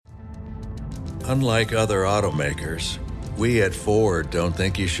Unlike other automakers, we at Ford don't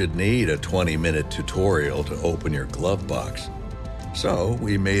think you should need a 20-minute tutorial to open your glove box. So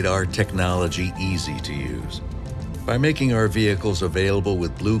we made our technology easy to use by making our vehicles available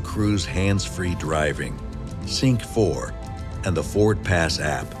with Blue Cruise hands-free driving, Sync 4, and the Ford Pass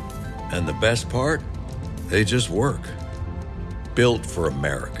app. And the best part? They just work. Built for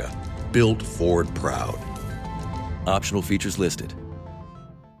America. Built Ford proud. Optional features listed.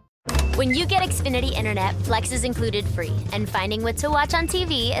 When you get Xfinity Internet, Flex is included free, and finding what to watch on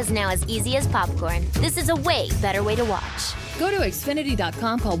TV is now as easy as popcorn. This is a way better way to watch. Go to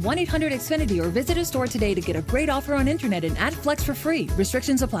Xfinity.com, call 1-800-XFINITY, or visit a store today to get a great offer on internet and add Flex for free.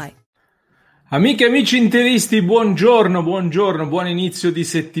 Restrictions apply. Amiche e amici interisti, buongiorno, buon inizio di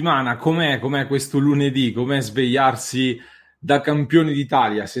settimana. Com'è questo lunedì? Com'è svegliarsi da campioni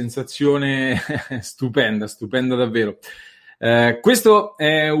d'Italia? Sensazione stupenda davvero. Questo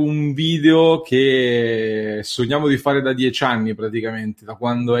è un video che sognavo di fare da 10 anni praticamente, da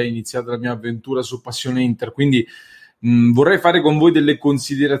quando è iniziata la mia avventura su Passione Inter, quindi vorrei fare con voi delle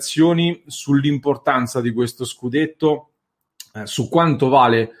considerazioni sull'importanza di questo scudetto, su quanto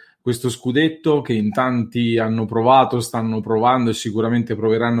vale questo scudetto che in tanti hanno provato, stanno provando e sicuramente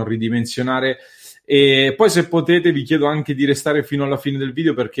proveranno a ridimensionare. E poi, se potete, vi chiedo anche di restare fino alla fine del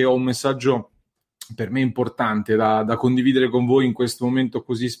video, perché ho un messaggio per me importante da condividere con voi in questo momento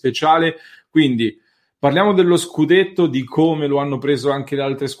così speciale. Quindi parliamo dello scudetto, di come lo hanno preso anche le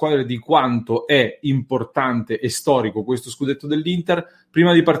altre squadre, di quanto è importante e storico questo scudetto dell'Inter.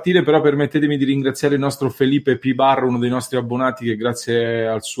 Prima di partire però permettetemi di ringraziare il nostro Felipe P. Barro, uno dei nostri abbonati, che grazie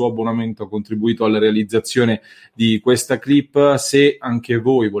al suo abbonamento ha contribuito alla realizzazione di questa clip. Se anche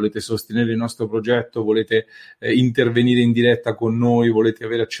voi volete sostenere il nostro progetto, volete intervenire in diretta con noi, volete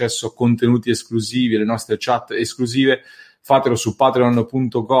avere accesso a contenuti esclusivi, alle nostre chat esclusive, fatelo su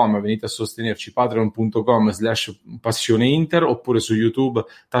patreon.com, venite a sostenerci, patreon.com/passioneinter, oppure su YouTube,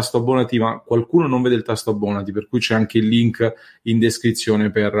 tasto abbonati, ma qualcuno non vede il tasto abbonati, per cui c'è anche il link in descrizione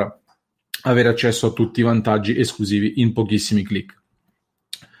per avere accesso a tutti i vantaggi esclusivi in pochissimi click.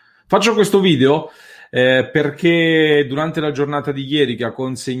 Faccio questo video perché durante la giornata di ieri, che ha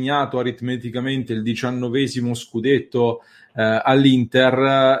consegnato aritmeticamente il 19° scudetto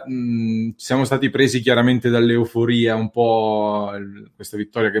all'Inter, siamo stati presi chiaramente dall'euforia, un po' questa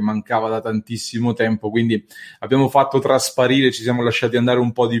vittoria che mancava da tantissimo tempo, quindi abbiamo fatto trasparire, ci siamo lasciati andare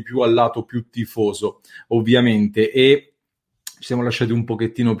un po' di più al lato più tifoso, ovviamente, e ci siamo lasciati un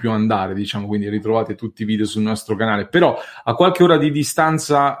pochettino più andare, diciamo, quindi ritrovate tutti i video sul nostro canale. Però a qualche ora di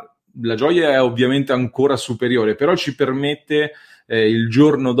distanza la gioia è ovviamente ancora superiore, però ci permette il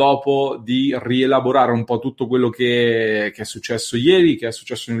giorno dopo di rielaborare un po' tutto quello che è successo ieri, che è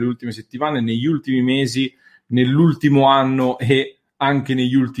successo nelle ultime settimane, negli ultimi mesi, nell'ultimo anno e anche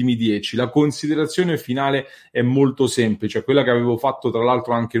negli ultimi 10. La considerazione finale è molto semplice, quella che avevo fatto tra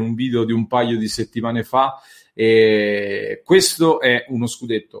l'altro anche in un video di un paio di settimane fa. Questo è uno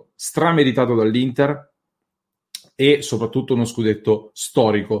scudetto strameritato dall'Inter e soprattutto uno scudetto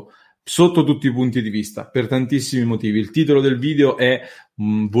storico sotto tutti i punti di vista, per tantissimi motivi. Il titolo del video è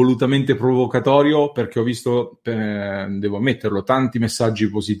volutamente provocatorio, perché ho visto, devo ammetterlo, tanti messaggi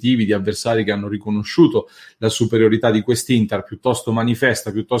positivi di avversari che hanno riconosciuto la superiorità di quest'Inter, piuttosto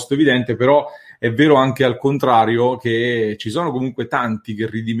manifesta, piuttosto evidente. Però è vero anche al contrario, che ci sono comunque tanti che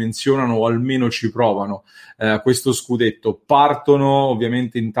ridimensionano o almeno ci provano questo scudetto. Partono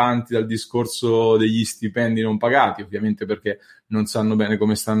ovviamente in tanti dal discorso degli stipendi non pagati, ovviamente perché non sanno bene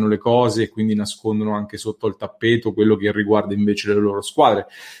come stanno le cose e quindi nascondono anche sotto il tappeto quello che riguarda invece le loro squadre.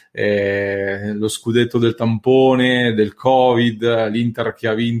 Lo scudetto del tampone, del Covid, l'Inter che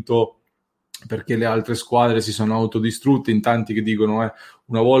ha vinto perché le altre squadre si sono autodistrutte, in tanti che dicono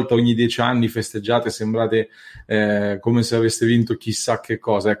una volta ogni 10 anni festeggiate, sembrate come se aveste vinto chissà che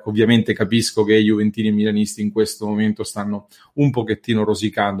cosa. Ecco, ovviamente capisco che Juventini e Milanisti in questo momento stanno un pochettino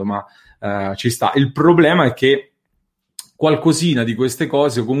rosicando, ma ci sta. Il problema è che qualcosina di queste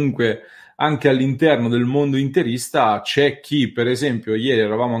cose, comunque anche all'interno del mondo interista, c'è chi, per esempio, ieri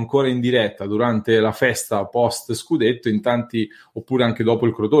eravamo ancora in diretta durante la festa post scudetto, in tanti, oppure anche dopo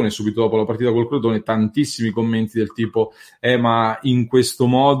il Crotone, subito dopo la partita col Crotone, tantissimi commenti del tipo ma in questo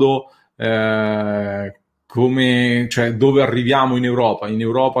modo come, cioè, dove arriviamo in Europa? In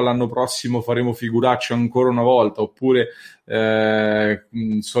Europa l'anno prossimo faremo figuracce ancora una volta, oppure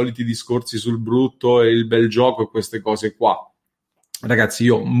soliti discorsi sul brutto e il bel gioco e queste cose qua. Ragazzi,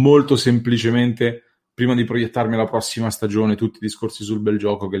 io molto semplicemente, prima di proiettarmi alla prossima stagione, tutti i discorsi sul bel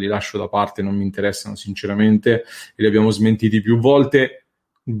gioco che li lascio da parte, non mi interessano sinceramente, e li abbiamo smentiti più volte.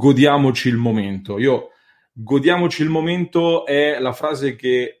 Godiamoci il momento. Godiamoci il momento è la frase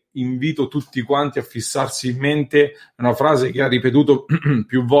che invito tutti quanti a fissarsi in mente una frase che ha ripetuto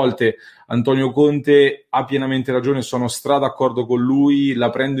più volte Antonio Conte, ha pienamente ragione, sono d'accordo con lui, la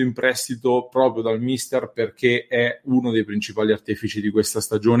prendo in prestito proprio dal mister perché è uno dei principali artefici di questa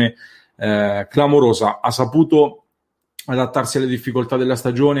stagione clamorosa. Ha saputo adattarsi alle difficoltà della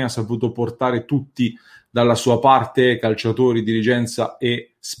stagione, ha saputo portare tutti dalla sua parte, calciatori, dirigenza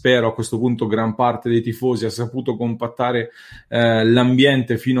e spero a questo punto gran parte dei tifosi, ha saputo compattare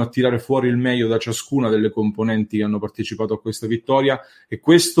l'ambiente fino a tirare fuori il meglio da ciascuna delle componenti che hanno partecipato a questa vittoria, e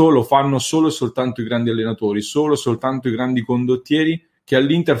questo lo fanno solo e soltanto i grandi allenatori, solo e soltanto i grandi condottieri che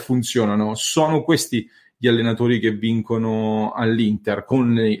all'Inter funzionano. Sono questi gli allenatori che vincono all'Inter,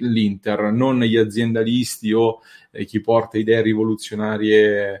 con l'Inter, non gli aziendalisti o chi porta idee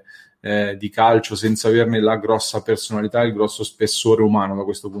rivoluzionarie di calcio senza averne la grossa personalità e il grosso spessore umano da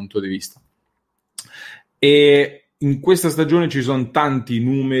questo punto di vista. E in questa stagione ci sono tanti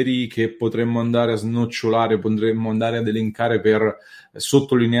numeri che potremmo andare a snocciolare, potremmo andare ad elencare per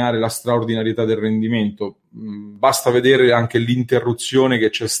sottolineare la straordinarietà del rendimento. Basta vedere anche l'interruzione che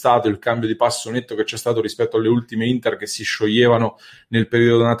c'è stato, il cambio di passo netto che c'è stato rispetto alle ultime Inter che si scioglievano nel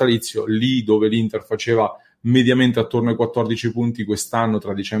periodo natalizio, lì dove l'Inter faceva mediamente attorno ai 14 punti, quest'anno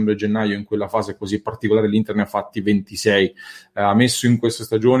tra dicembre e gennaio in quella fase così particolare l'Inter ne ha fatti 26, ha messo in questa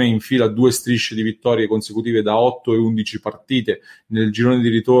stagione in fila 2 strisce di vittorie consecutive da 8 e 11 partite, nel girone di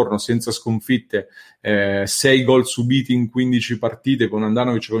ritorno senza sconfitte 6 gol subiti in 15 partite, con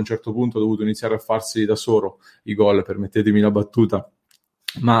Andanovic che a un certo punto ha dovuto iniziare a farseli da solo i gol, permettetemi la battuta,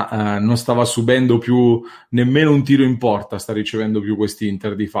 ma non stava subendo più nemmeno un tiro in porta, sta ricevendo più questi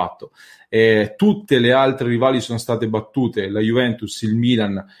Inter di fatto. Tutte le altre rivali sono state battute, la Juventus, il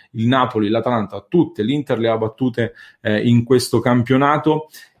Milan, il Napoli, l'Atalanta, tutte l'Inter le ha battute in questo campionato.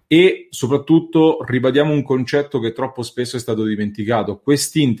 E soprattutto ribadiamo un concetto che troppo spesso è stato dimenticato: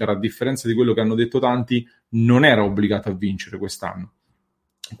 quest'Inter, a differenza di quello che hanno detto tanti, non era obbligata a vincere quest'anno.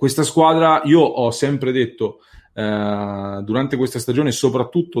 Questa squadra, io ho sempre detto durante questa stagione,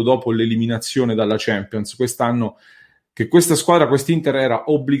 soprattutto dopo l'eliminazione dalla Champions quest'anno, che questa squadra, quest'Inter, era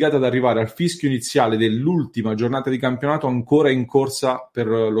obbligata ad arrivare al fischio iniziale dell'ultima giornata di campionato ancora in corsa per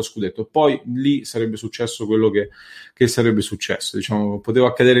lo scudetto. Poi lì sarebbe successo quello che sarebbe successo, diciamo, poteva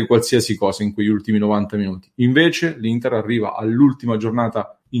accadere qualsiasi cosa in quegli ultimi 90 minuti. Invece l'Inter arriva all'ultima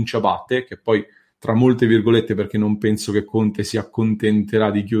giornata in ciabatte, che poi tra molte virgolette, perché non penso che Conte si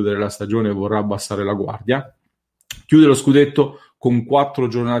accontenterà di chiudere la stagione e vorrà abbassare la guardia, chiude lo scudetto con 4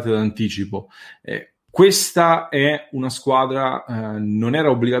 giornate d'anticipo. Questa è una squadra, non era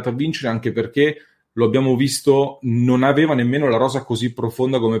obbligata a vincere, anche perché, lo abbiamo visto, non aveva nemmeno la rosa così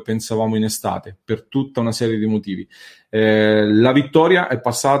profonda come pensavamo in estate, per tutta una serie di motivi. La vittoria è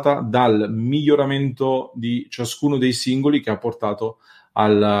passata dal miglioramento di ciascuno dei singoli, che ha portato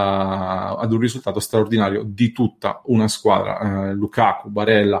ad un risultato straordinario di tutta una squadra. Lukaku,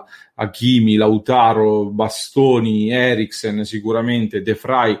 Barella, Hakimi, Lautaro, Bastoni, Eriksen sicuramente, De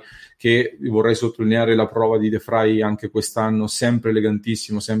Vrij, che vorrei sottolineare la prova di De Vrij anche quest'anno, sempre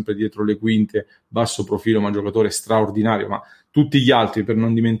elegantissimo, sempre dietro le quinte, basso profilo ma giocatore straordinario, ma tutti gli altri, per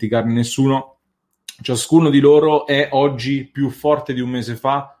non dimenticarne nessuno, ciascuno di loro è oggi più forte di un mese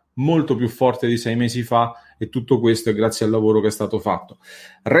fa, molto più forte di 6 mesi fa, e tutto questo è grazie al lavoro che è stato fatto.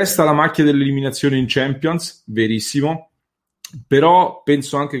 Resta la macchia dell'eliminazione in Champions, verissimo, però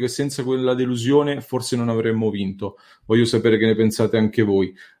penso anche che senza quella delusione forse non avremmo vinto. Voglio sapere che ne pensate anche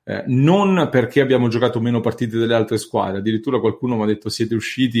voi. Non perché abbiamo giocato meno partite delle altre squadre, addirittura qualcuno mi ha detto siete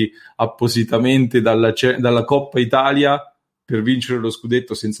usciti appositamente dalla Coppa Italia per vincere lo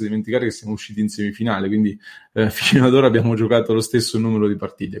scudetto, senza dimenticare che siamo usciti in semifinale, quindi fino ad ora abbiamo giocato lo stesso numero di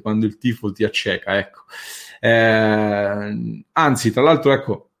partite, quando il tifo ti acceca, ecco. Anzi, tra l'altro,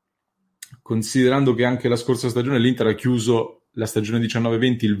 ecco, considerando che anche la scorsa stagione l'Inter ha chiuso la stagione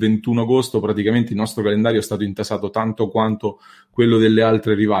 19-20 il 21 agosto, praticamente il nostro calendario è stato intasato tanto quanto quello delle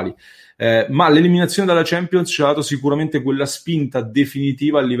altre rivali. Ma l'eliminazione dalla Champions ci ha dato sicuramente quella spinta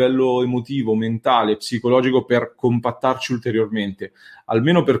definitiva a livello emotivo, mentale, psicologico, per compattarci ulteriormente.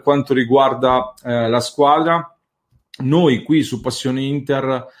 Almeno per quanto riguarda la squadra, noi qui su Passione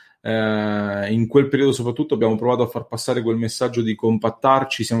Inter in quel periodo soprattutto abbiamo provato a far passare quel messaggio di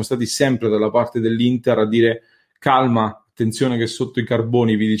compattarci, siamo stati sempre dalla parte dell'Inter a dire calma, attenzione che sotto i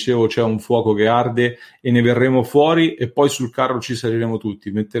carboni, vi dicevo, c'è un fuoco che arde e ne verremo fuori, e poi sul carro ci saliremo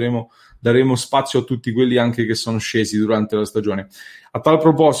tutti, daremo spazio a tutti quelli anche che sono scesi durante la stagione. A tal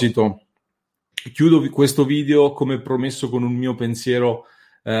proposito chiudo questo video come promesso con un mio pensiero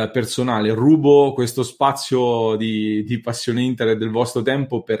personale. Rubo questo spazio di Passione Inter e del vostro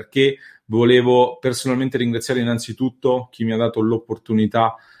tempo perché volevo personalmente ringraziare innanzitutto chi mi ha dato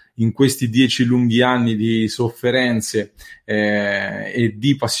l'opportunità in questi 10 lunghi anni di sofferenze e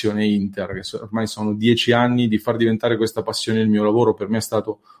di passione Inter, che ormai sono 10 anni, di far diventare questa passione il mio lavoro. Per me è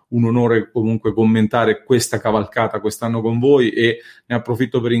stato un onore comunque commentare questa cavalcata quest'anno con voi, e ne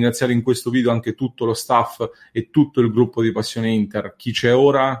approfitto per ringraziare in questo video anche tutto lo staff e tutto il gruppo di Passione Inter, chi c'è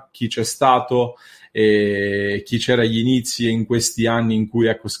ora, chi c'è stato, chi c'era agli inizi e in questi anni in cui,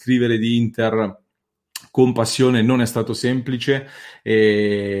 ecco, scrivere di Inter con passione non è stato semplice.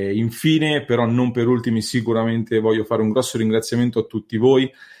 E infine, però non per ultimi, sicuramente voglio fare un grosso ringraziamento a tutti voi,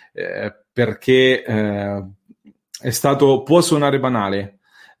 perché è stato, può suonare banale,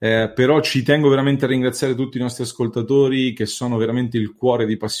 però ci tengo veramente a ringraziare tutti i nostri ascoltatori, che sono veramente il cuore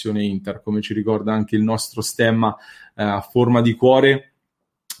di Passione Inter, come ci ricorda anche il nostro stemma a forma di cuore,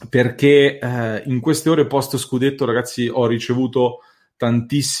 perché in queste ore post Scudetto, ragazzi, ho ricevuto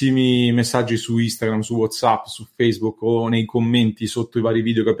tantissimi messaggi su Instagram, su WhatsApp, su Facebook o nei commenti sotto i vari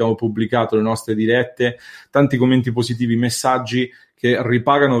video che abbiamo pubblicato, le nostre dirette, tanti commenti positivi, messaggi che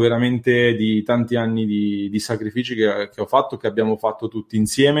ripagano veramente di tanti anni di sacrifici che ho fatto, che abbiamo fatto tutti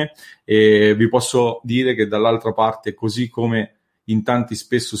insieme. E vi posso dire che dall'altra parte, così come in tanti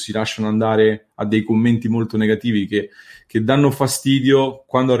spesso si lasciano andare a dei commenti molto negativi che danno fastidio,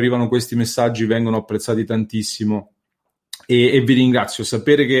 quando arrivano questi messaggi vengono apprezzati tantissimo, e vi ringrazio.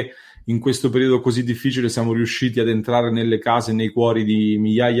 Sapere che in questo periodo così difficile siamo riusciti ad entrare nelle case, nei cuori di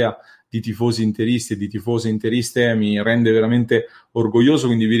migliaia di tifosi interisti e di tifose interiste mi rende veramente orgoglioso,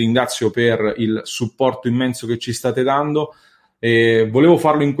 quindi vi ringrazio per il supporto immenso che ci state dando. E volevo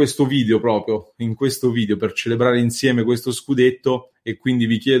farlo in questo video, proprio in questo video, per celebrare insieme questo scudetto, e quindi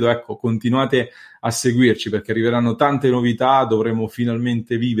vi chiedo, ecco, continuate a seguirci, perché arriveranno tante novità, dovremo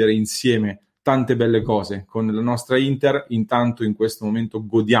finalmente vivere insieme tante belle cose con la nostra Inter. Intanto in questo momento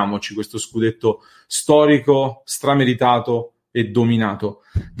godiamoci questo scudetto storico, strameritato e dominato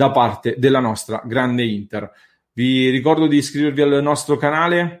da parte della nostra grande Inter. Vi ricordo di iscrivervi al nostro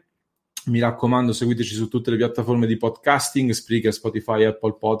canale, mi raccomando, seguiteci su tutte le piattaforme di podcasting, Spreaker, Spotify,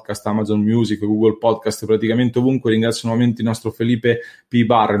 Apple Podcast, Amazon Music, Google Podcast, praticamente ovunque. Ringrazio nuovamente il nostro Felipe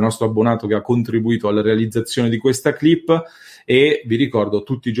Pibar, il nostro abbonato, che ha contribuito alla realizzazione di questa clip. E vi ricordo,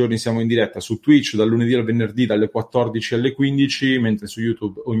 tutti i giorni siamo in diretta su Twitch dal lunedì al venerdì dalle 14 alle 15, mentre su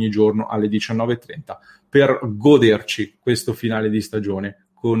YouTube ogni giorno alle 19:30, per goderci questo finale di stagione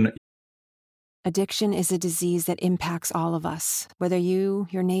con Addiction is a disease that impacts all of us. Whether you,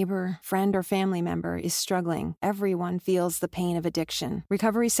 your neighbor, friend, or family member is struggling, everyone feels the pain of addiction.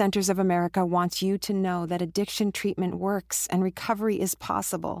 Recovery Centers of America wants you to know that addiction treatment works and recovery is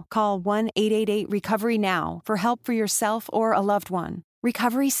possible. Call 1-888-RECOVERY now for help for yourself or a loved one.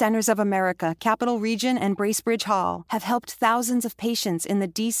 Recovery Centers of America, Capital Region, and Bracebridge Hall have helped thousands of patients in the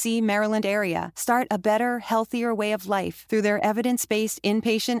D.C., Maryland area start a better, healthier way of life through their evidence-based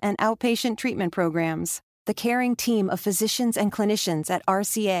inpatient and outpatient treatment programs. The caring team of physicians and clinicians at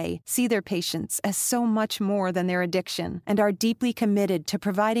RCA see their patients as so much more than their addiction and are deeply committed to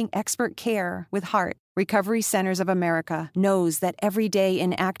providing expert care with heart. Recovery Centers of America knows that every day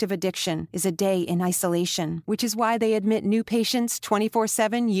in active addiction is a day in isolation, which is why they admit new patients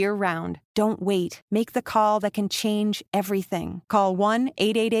 24/7 year-round. Don't wait. Make the call that can change everything. Call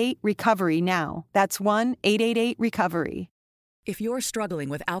 1-888-RECOVERY now. That's 1-888-RECOVERY. If you're struggling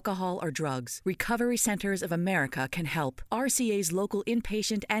with alcohol or drugs, Recovery Centers of America can help. RCA's local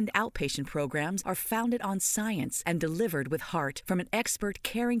inpatient and outpatient programs are founded on science and delivered with heart from an expert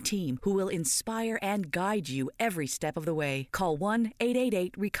caring team who will inspire and guide you every step of the way. Call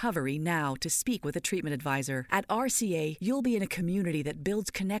 1-888-RECOVERY now to speak with a treatment advisor. At RCA, you'll be in a community that builds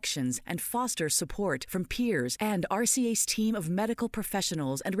connections and fosters support from peers and RCA's team of medical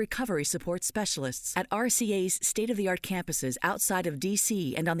professionals and recovery support specialists. At RCA's state-of-the-art campuses outside of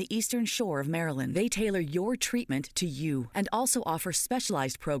D.C. and on the eastern shore of Maryland, they tailor your treatment to you and also offer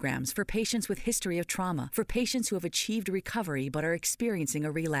specialized programs for patients with history of trauma, for patients who have achieved recovery but are experiencing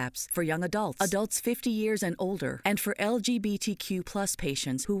a relapse, for young adults, adults 50 years and older, and for LGBTQ+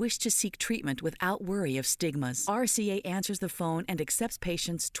 patients who wish to seek treatment without worry of stigmas. RCA answers the phone and accepts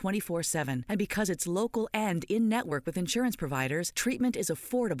patients 24/7. And because it's local and in-network with insurance providers, treatment is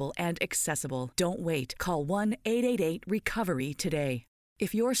affordable and accessible. Don't wait. Call 1-888-RECOVERY today.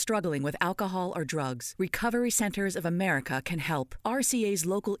 If you're struggling with alcohol or drugs, Recovery Centers of America can help. RCA's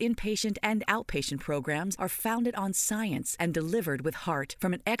local inpatient and outpatient programs are founded on science and delivered with heart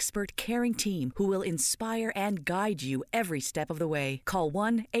from an expert caring team who will inspire and guide you every step of the way. Call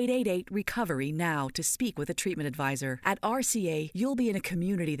 1-888-RECOVERY now to speak with a treatment advisor. At RCA, you'll be in a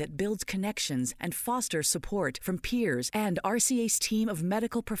community that builds connections and fosters support from peers and RCA's team of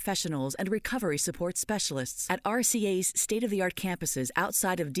medical professionals and recovery support specialists. At RCA's state-of-the-art campuses outside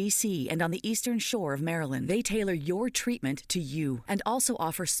outside of D.C. and on the Eastern Shore of Maryland. They tailor your treatment to you and also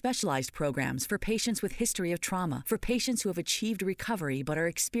offer specialized programs for patients with history of trauma, for patients who have achieved recovery but are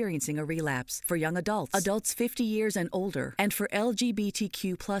experiencing a relapse, for young adults, adults 50 years and older, and for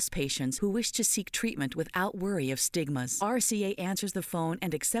LGBTQ plus patients who wish to seek treatment without worry of stigmas. RCA answers the phone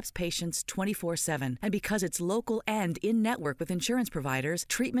and accepts patients 24/7. And because it's local and in-network with insurance providers,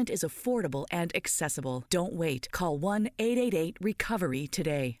 treatment is affordable and accessible. Don't wait. Call 1-888-RECOVERY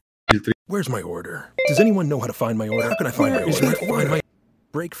today. Where's my order? Does anyone know how to find my order? How can I find my order?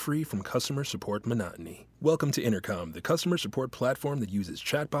 Break free from customer support monotony. Welcome to Intercom, the customer support platform that uses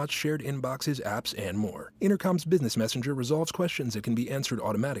chatbots, shared inboxes, apps, and more. Intercom's business messenger resolves questions that can be answered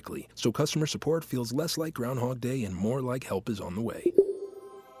automatically, so customer support feels less like Groundhog Day and more like help is on the way.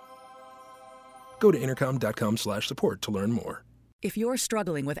 Go to intercom.com/support to learn more. If you're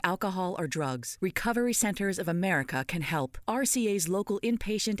struggling with alcohol or drugs, Recovery Centers of America can help. RCA's local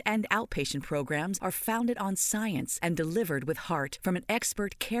inpatient and outpatient programs are founded on science and delivered with heart from an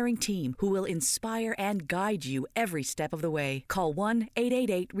expert caring team who will inspire and guide you every step of the way. Call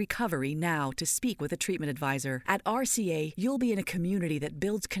 1-888-RECOVERY now to speak with a treatment advisor. At RCA, you'll be in a community that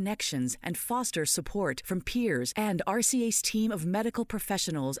builds connections and fosters support from peers and RCA's team of medical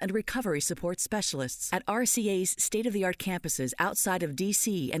professionals and recovery support specialists. At RCA's state-of-the-art campuses outside of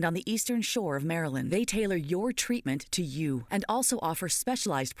D.C. and on the Eastern Shore of Maryland, they tailor your treatment to you and also offer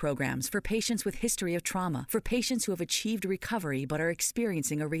specialized programs for patients with history of trauma, for patients who have achieved recovery but are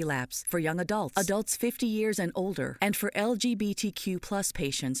experiencing a relapse, for young adults, adults 50 years and older, and for LGBTQ plus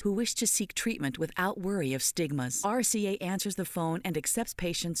patients who wish to seek treatment without worry of stigmas. RCA answers the phone and accepts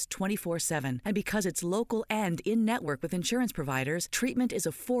patients 24/7. And because it's local and in-network with insurance providers, treatment is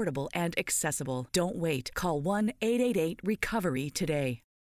affordable and accessible. Don't wait. Call 1-888-RECOVERY today.